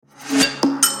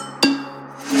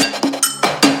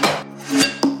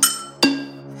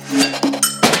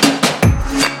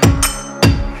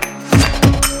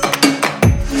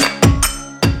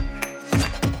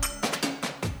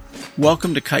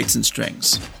Welcome to Kites and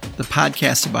Strings, the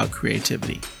podcast about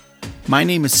creativity. My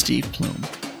name is Steve Plume.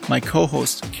 My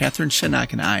co-host, Catherine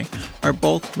Shinnock, and I are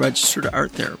both registered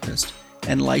art therapists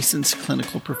and licensed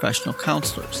clinical professional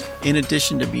counselors, in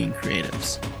addition to being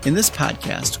creatives. In this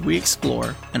podcast, we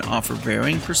explore and offer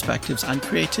varying perspectives on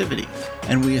creativity,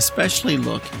 and we especially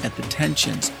look at the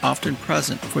tensions often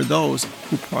present for those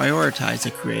who prioritize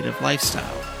a creative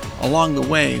lifestyle. Along the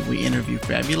way, we interview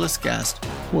fabulous guests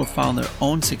who have found their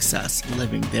own success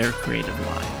living their creative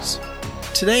lives.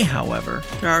 Today, however,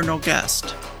 there are no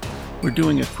guests. We're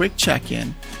doing a quick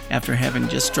check-in after having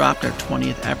just dropped our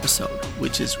 20th episode,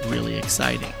 which is really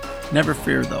exciting. Never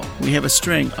fear though, we have a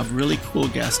string of really cool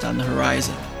guests on the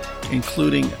horizon,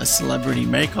 including a celebrity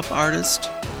makeup artist,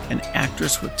 an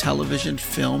actress with television,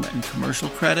 film, and commercial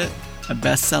credit, a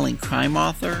best-selling crime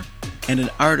author, and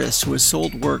an artist who has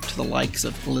sold work to the likes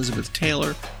of Elizabeth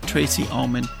Taylor, Tracy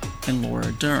Ullman, and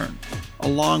Laura Dern,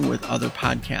 along with other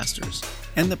podcasters.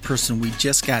 And the person we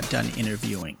just got done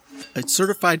interviewing, a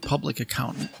certified public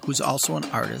accountant who's also an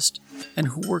artist and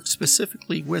who works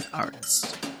specifically with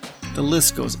artists. The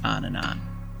list goes on and on.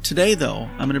 Today, though,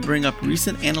 I'm going to bring up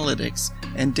recent analytics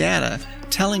and data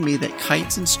telling me that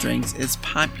Kites and Strings is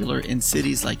popular in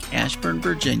cities like Ashburn,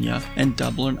 Virginia, and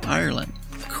Dublin, Ireland.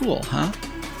 Cool, huh?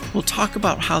 We'll talk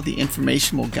about how the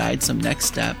information will guide some next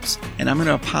steps, and I'm going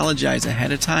to apologize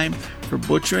ahead of time for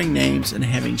butchering names and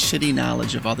having shitty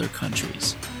knowledge of other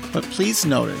countries. But please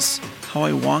notice how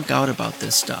I wonk out about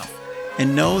this stuff,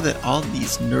 and know that all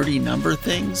these nerdy number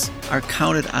things are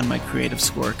counted on my creative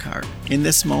scorecard. In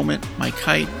this moment, my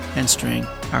kite and string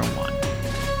are one.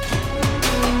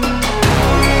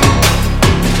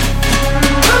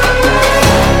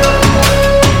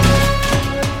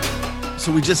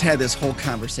 So we just had this whole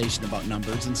conversation about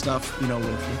numbers and stuff,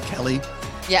 with Kelly.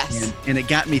 Yes. And it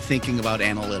got me thinking about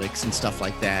analytics and stuff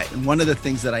like that. And one of the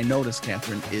things that I noticed,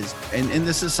 Catherine, is, and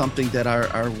this is something that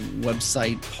our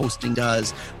website hosting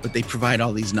does, but they provide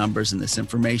all these numbers and this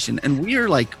information. And we're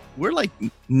like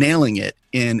nailing it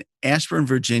in Ashburn,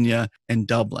 Virginia, and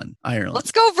Dublin, Ireland.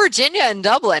 Let's go Virginia and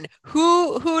Dublin.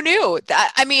 Who knew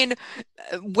that? I mean,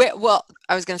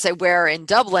 I was going to say where in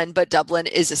Dublin, but Dublin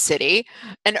is a city,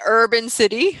 an urban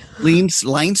city.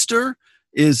 Leinster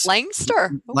is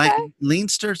Leinster. Okay.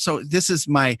 Leinster. So this is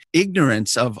my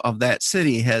ignorance of that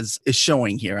city is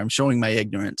showing here. I'm showing my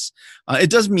ignorance.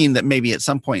 It does mean that maybe at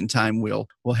some point in time we'll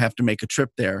have to make a trip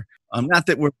there. Not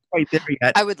that we're quite there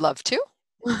yet. I would love to.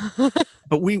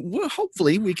 But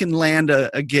hopefully we can land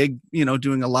a gig,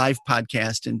 doing a live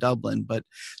podcast in Dublin. But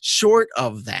short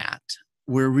of that,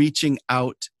 we're reaching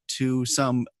out to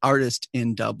some artists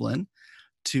in Dublin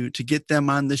to get them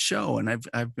on the show. And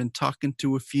I've been talking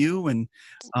to a few and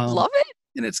love it.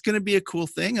 And it's going to be a cool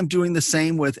thing. I'm doing the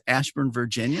same with Ashburn,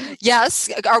 Virginia. Yes.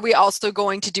 Are we also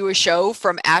going to do a show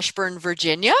from Ashburn,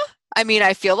 Virginia? I mean,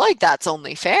 I feel like that's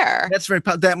only fair. That's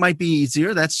that might be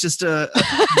easier. That's just a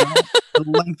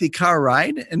lengthy car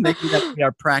ride, and maybe that'll be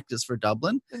our practice for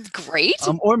Dublin. Great.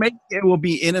 Or maybe it will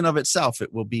be in and of itself.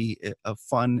 It will be a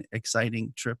fun,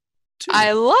 exciting trip too.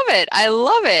 I love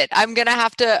it. I'm going to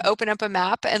have to open up a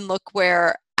map and look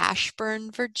where Ashburn,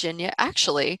 Virginia.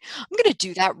 Actually, I'm going to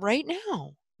do that right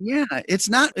now. Yeah, it's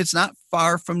not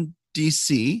far from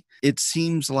DC. It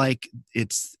seems like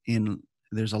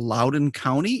there's a Loudoun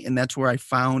County, and that's where I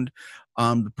found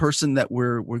the person that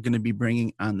we're going to be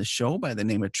bringing on the show by the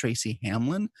name of Tracy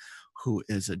Hamlin, who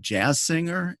is a jazz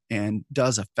singer and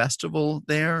does a festival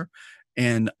there.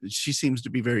 And she seems to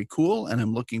be very cool, and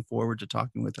I'm looking forward to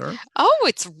talking with her. Oh,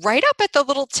 it's right up at the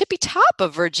little tippy top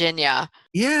of Virginia.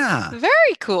 Yeah.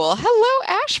 Very cool. Hello,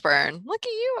 Ashburn. Look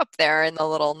at you up there in the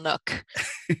little nook.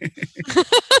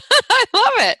 I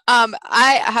love it.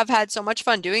 I have had so much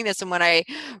fun doing this. And when I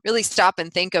really stop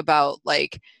and think about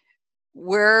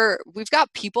we've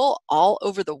got people all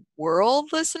over the world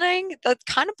listening, that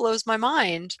kind of blows my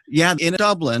mind. Yeah, in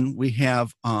Dublin we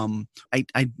have I'm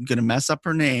gonna mess up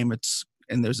her name. I'm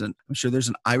sure there's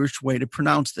an Irish way to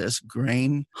pronounce this.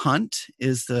 Grain Hunt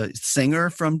is the singer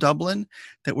from Dublin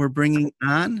that we're bringing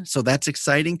on. So that's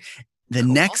exciting. The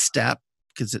next step,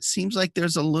 because it seems like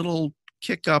there's a little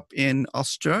kick up in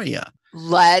Australia.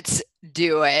 Let's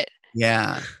do it.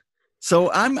 Yeah.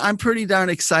 So I'm pretty darn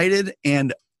excited,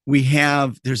 and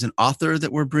there's an author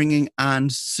that we're bringing on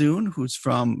soon who's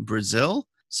from Brazil.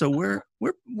 So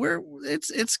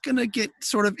it's going to get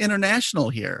sort of international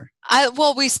here.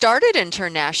 We started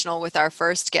international with our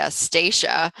first guest,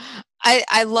 Stacia.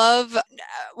 I love,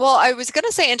 well, I was going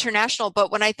to say international,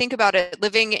 but when I think about it,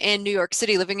 living in New York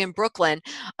City, living in Brooklyn,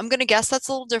 I'm going to guess that's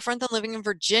a little different than living in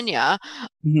Virginia.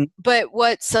 Mm-hmm. But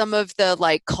what some of the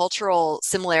like cultural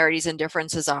similarities and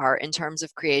differences are in terms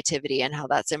of creativity and how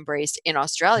that's embraced in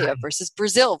Australia versus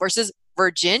Brazil versus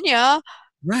Virginia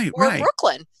or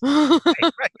Brooklyn.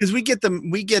 Because we get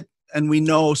and we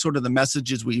know sort of the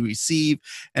messages we receive.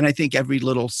 And I think every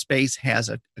little space has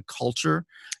a culture.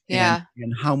 Yeah.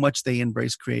 And how much they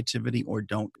embrace creativity or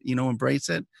don't, embrace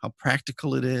it, how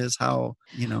practical it is, how.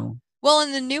 Well,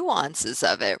 and the nuances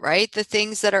of it, right? The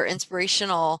things that are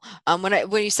inspirational.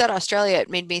 When you said Australia, it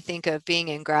made me think of being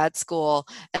in grad school,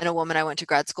 and a woman I went to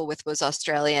grad school with was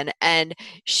Australian, and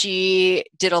she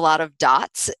did a lot of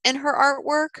dots in her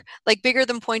artwork, like bigger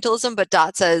than pointillism, but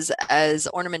dots as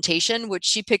ornamentation, which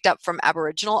she picked up from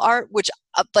Aboriginal art, which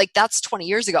like that's 20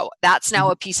 years ago. That's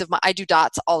now a piece of I do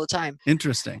dots all the time.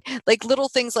 Interesting. Like little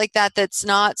things like that. That's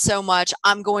not so much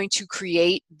I'm going to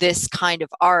create this kind of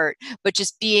art, but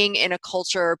just being in a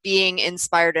culture, being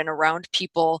inspired and around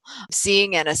people,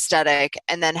 seeing an aesthetic,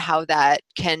 and then how that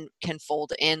can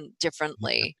fold in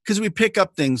differently. Because we pick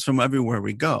up things from everywhere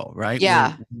we go, right?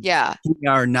 Yeah. Who we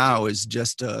are now is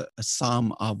just a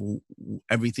sum of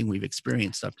everything we've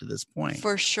experienced up to this point.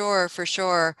 For sure.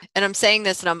 And I'm saying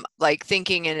this and I'm like thinking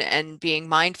and being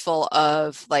mindful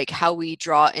of like how we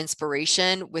draw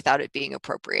inspiration without it being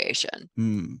appropriation.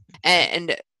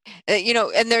 And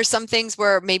and there's some things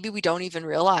where maybe we don't even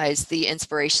realize the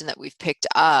inspiration that we've picked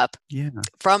up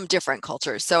from different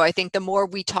cultures. So I think the more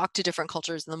we talk to different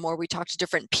cultures and the more we talk to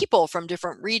different people from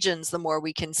different regions, the more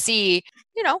we can see,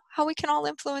 how we can all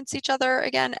influence each other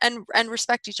again and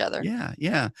respect each other.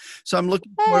 Yeah. So I'm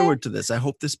looking forward to this. I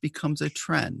hope this becomes a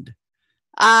trend.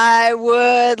 I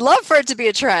would love for it to be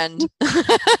a trend,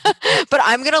 but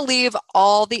I'm going to leave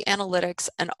all the analytics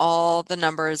and all the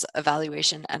numbers,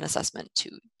 evaluation, and assessment to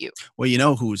you. Well, you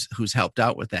know who's helped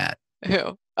out with that?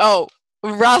 Who? Oh,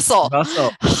 Russell.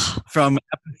 From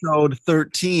episode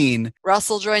 13.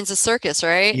 Russell joins the circus,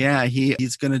 right? Yeah,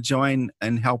 he's going to join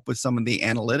and help with some of the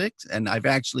analytics. And I've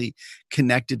actually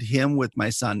connected him with my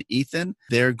son, Ethan.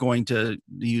 They're going to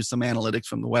use some analytics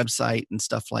from the website and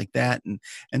stuff like that and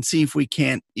see if we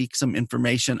can't eke some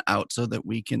information out so that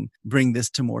we can bring this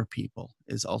to more people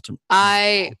is ultimately.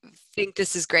 I think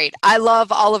this is great. I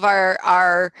love all of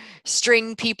our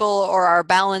string people or our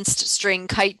balanced string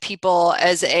kite people.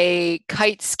 As a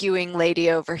kite skewing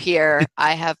lady over here,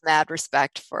 I have mad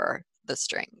respect for the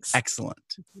strings.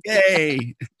 Excellent.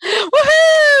 Yay.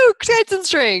 Woohoo! Kites and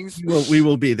strings. We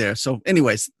will be there. So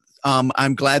anyways,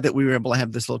 I'm glad that we were able to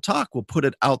have this little talk. We'll put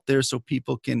it out there so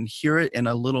people can hear it in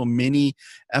a little mini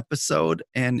episode,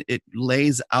 and it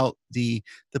lays out the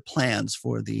plans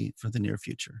for the near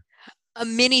future. A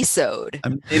mini-sode. A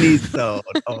mini-sode.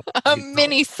 Oh, a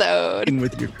mini-sode.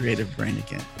 With your creative brain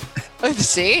again.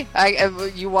 See,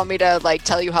 you want me to like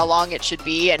tell you how long it should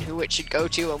be and who it should go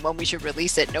to and when we should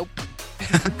release it? Nope.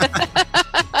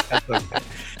 That's okay.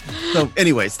 So,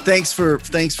 anyways, thanks for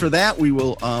that.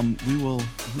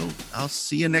 I'll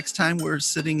see you next time we're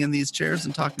sitting in these chairs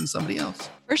and talking to somebody else.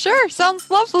 For sure.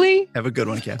 Sounds lovely. Have a good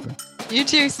one, Catherine. You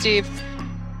too, Steve.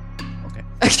 Okay.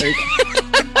 There you go.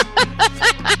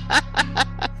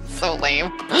 So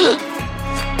lame.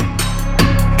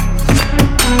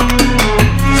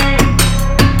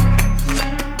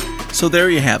 So there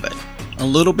you have it. A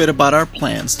little bit about our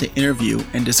plans to interview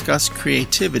and discuss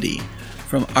creativity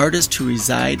from artists who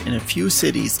reside in a few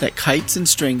cities that Kites and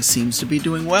Strings seems to be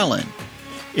doing well in.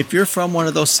 If you're from one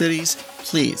of those cities,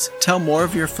 please tell more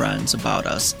of your friends about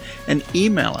us and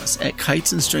email us at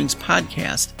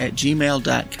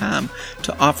kitesandstringspodcast@gmail.com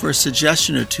to offer a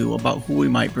suggestion or two about who we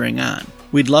might bring on.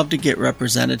 We'd love to get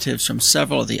representatives from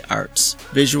several of the arts,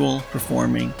 visual,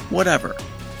 performing, whatever.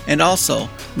 And also,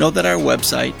 know that our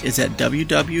website is at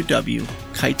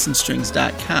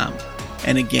www.kitesandstrings.com.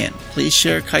 And again, please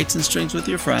share Kites and Strings with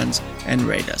your friends and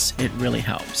rate us. It really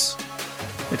helps.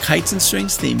 The Kites and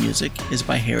Strings theme music is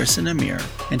by Harrison Amir,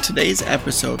 and today's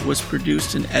episode was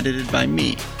produced and edited by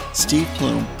me, Steve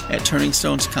Plume, at Turning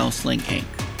Stones Counseling, Inc.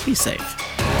 Be safe.